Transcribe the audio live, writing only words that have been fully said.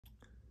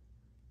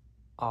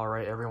All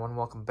right, everyone,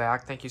 welcome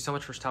back. Thank you so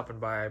much for stopping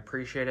by. I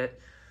appreciate it.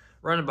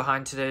 Running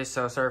behind today,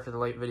 so sorry for the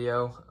late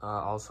video.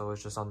 Also,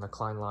 was just on the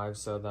Klein Live,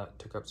 so that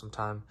took up some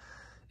time.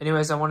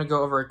 Anyways, I want to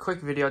go over a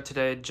quick video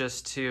today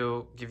just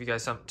to give you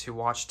guys something to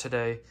watch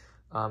today,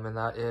 and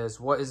that is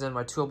what is in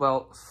my tool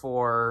belt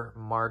for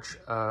March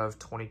of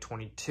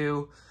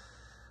 2022.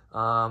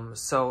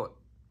 So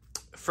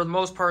for the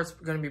most part, it's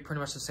going to be pretty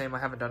much the same. I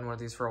haven't done one of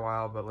these for a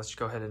while, but let's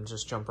go ahead and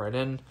just jump right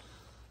in.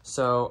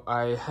 So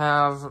I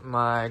have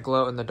my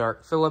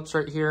glow-in-the-dark Phillips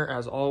right here,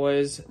 as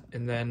always.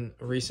 And then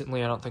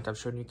recently, I don't think I've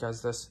shown you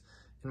guys this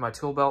in my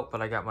tool belt, but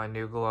I got my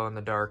new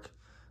glow-in-the-dark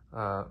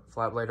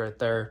flat blade right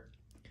there.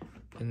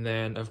 And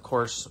then, of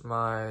course,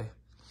 my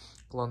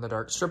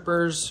glow-in-the-dark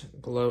strippers,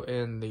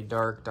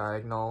 glow-in-the-dark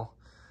diagonal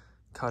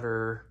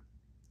cutters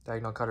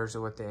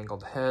with the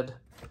angled head.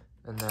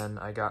 And then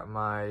I got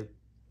my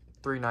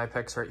 3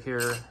 Nipex right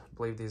here. I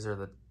believe these are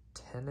the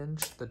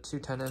 10-inch, the two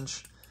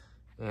 10-inch.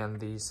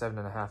 And the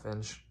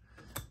 7.5-inch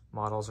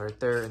models right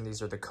there. And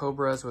these are the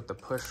Cobras with the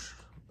push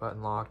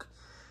button lock.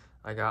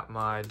 I got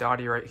my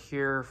Dottie right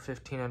here,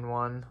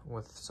 15-in-1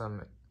 with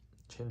some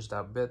changed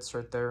out bits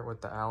right there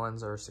with the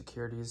Allens or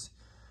securities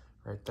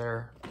right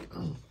there.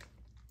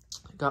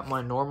 Got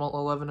my normal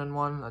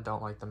 11-in-1. I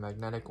don't like the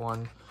magnetic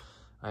one.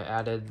 I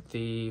added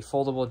the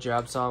foldable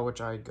jab saw, which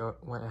I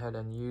went ahead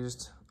and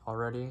used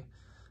already.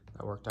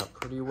 That worked out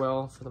pretty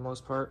well for the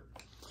most part.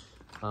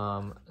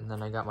 And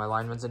then I got my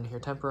linemans in here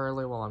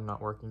temporarily while I'm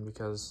not working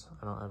because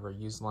I don't ever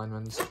use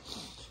linemans.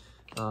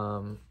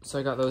 So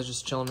I got those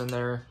just chilling in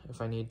there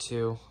if I need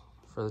to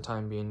for the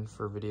time being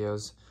for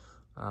videos.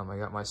 I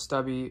got my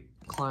stubby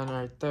Klein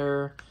right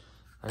there.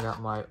 I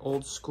got my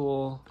old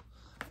school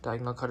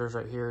diagonal cutters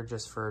right here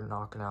just for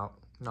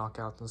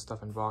knockouts and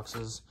stuff in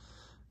boxes.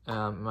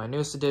 My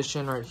newest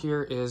addition right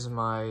here is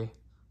my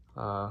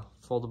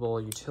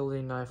foldable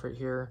utility knife right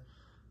here.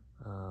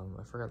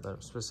 I forgot the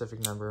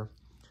specific number,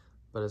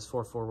 but it's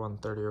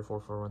 44130 or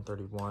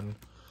 44131.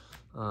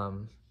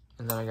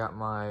 And then I got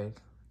my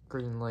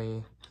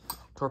Greenlee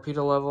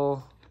torpedo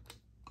level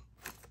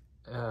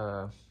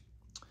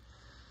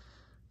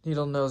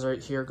needle nose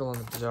right here, glow in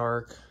the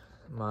dark,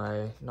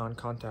 my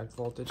non-contact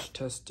voltage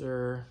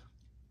tester,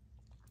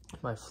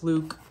 my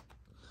fluke,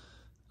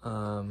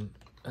 and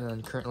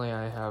then currently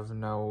I have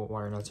no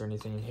wire nuts or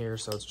anything in here,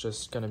 so it's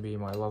just going to be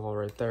my level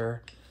right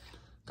there.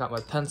 Got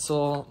my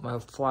pencil, my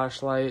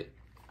flashlight.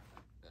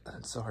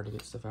 It's so hard to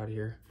get stuff out of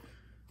here.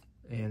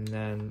 And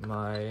then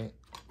my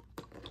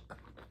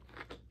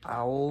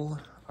owl,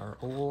 or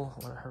owl,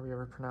 however you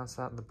ever pronounce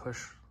that, the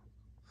push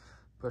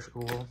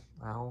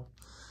owl.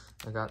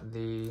 I got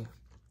the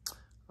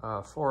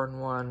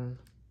 4-in-1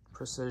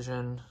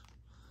 precision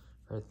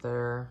right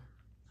there.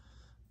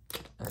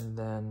 And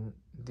then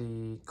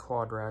the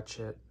quad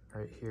ratchet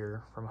right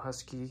here from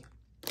Husky.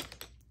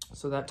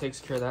 So that takes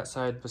care of that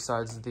side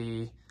besides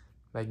the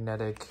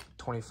magnetic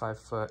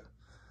 25-foot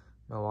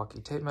Milwaukee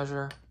tape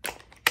measure.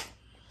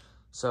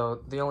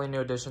 So the only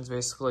new additions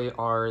basically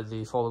are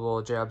the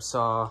foldable jab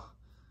saw,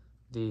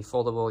 the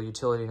foldable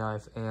utility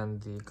knife, and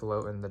the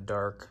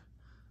glow-in-the-dark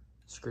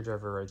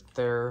screwdriver right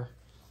there.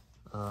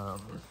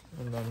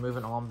 And then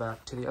moving on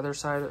back to the other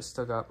side, I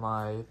still got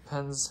my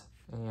pens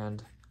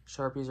and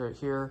Sharpies right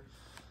here.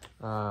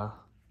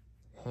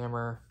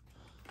 Hammer.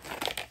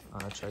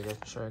 Actually, I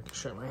can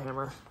show my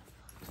hammer.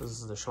 So this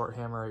is the short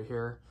hammer right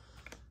here.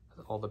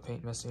 All the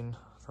paint missing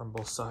from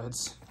both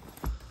sides.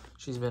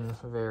 She's been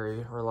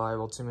very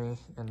reliable to me.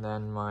 And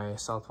then my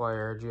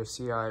Southwire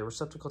GFCI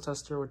receptacle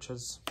tester, which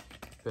has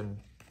been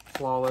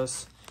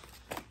flawless.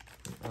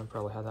 I've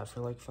probably had that for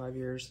like 5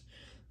 years.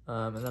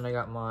 And then I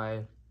got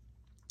my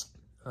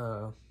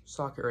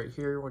socket right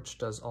here, which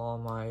does all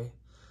my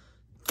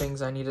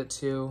things I need it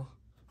to.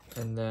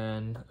 And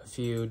then a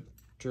few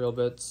drill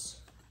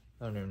bits.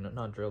 I don't even know,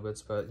 not drill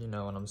bits, but you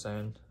know what I'm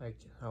saying. I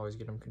always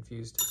get them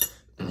confused.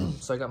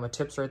 So I got my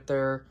tips right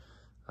there.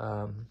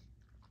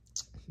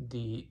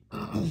 The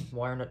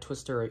wire nut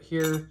twister right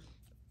here,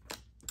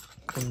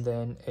 and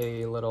then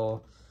a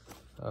little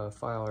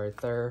file right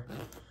there.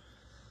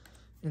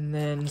 And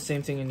then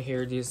same thing in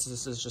here. This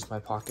is just my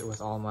pocket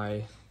with all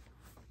my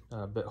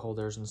bit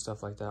holders and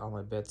stuff like that, all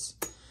my bits.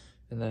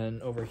 And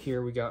then over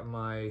here we got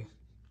my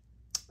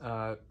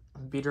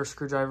beater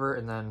screwdriver,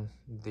 and then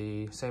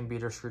the same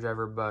beater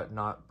screwdriver but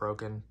not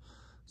broken.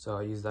 So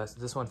I use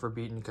this one for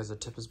beating because the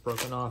tip is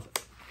broken off,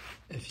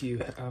 if you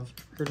have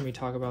heard me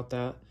talk about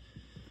that.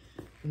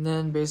 And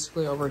then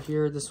basically over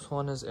here, this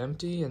one is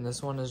empty, and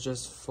this one is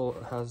just full,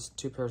 has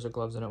 2 pairs of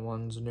gloves in it.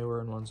 One's newer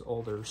and one's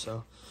older,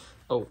 so.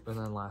 Oh, and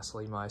then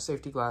lastly, my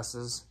safety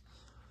glasses,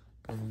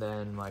 and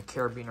then my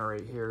carabiner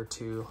right here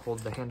to hold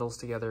the handles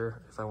together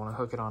if I want to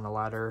hook it on a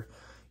ladder,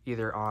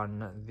 either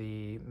on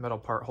the metal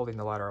part holding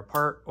the ladder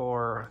apart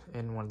or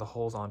in one of the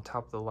holes on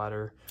top of the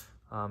ladder.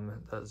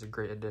 That is a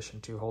great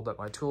addition to hold up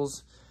my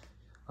tools.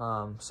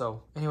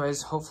 So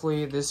anyways,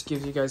 hopefully this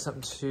gives you guys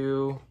something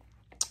to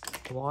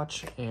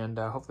watch, and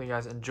hopefully you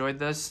guys enjoyed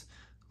this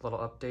little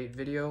update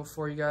video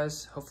for you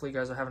guys. Hopefully you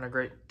guys are having a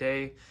great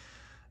day,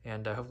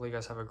 And hopefully you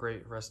guys have a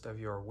great rest of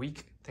your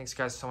week. Thanks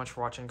guys so much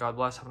for watching. God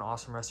bless. Have an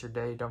awesome rest of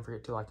your day. Don't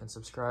forget to like and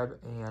subscribe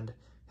and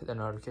hit the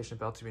notification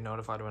bell to be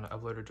notified when I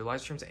upload or do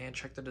live streams, and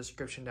check the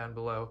description down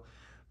below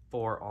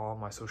for all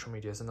my social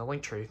medias in the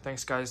link tree.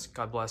 Thanks guys.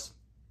 God bless.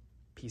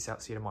 Peace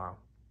out. See you tomorrow.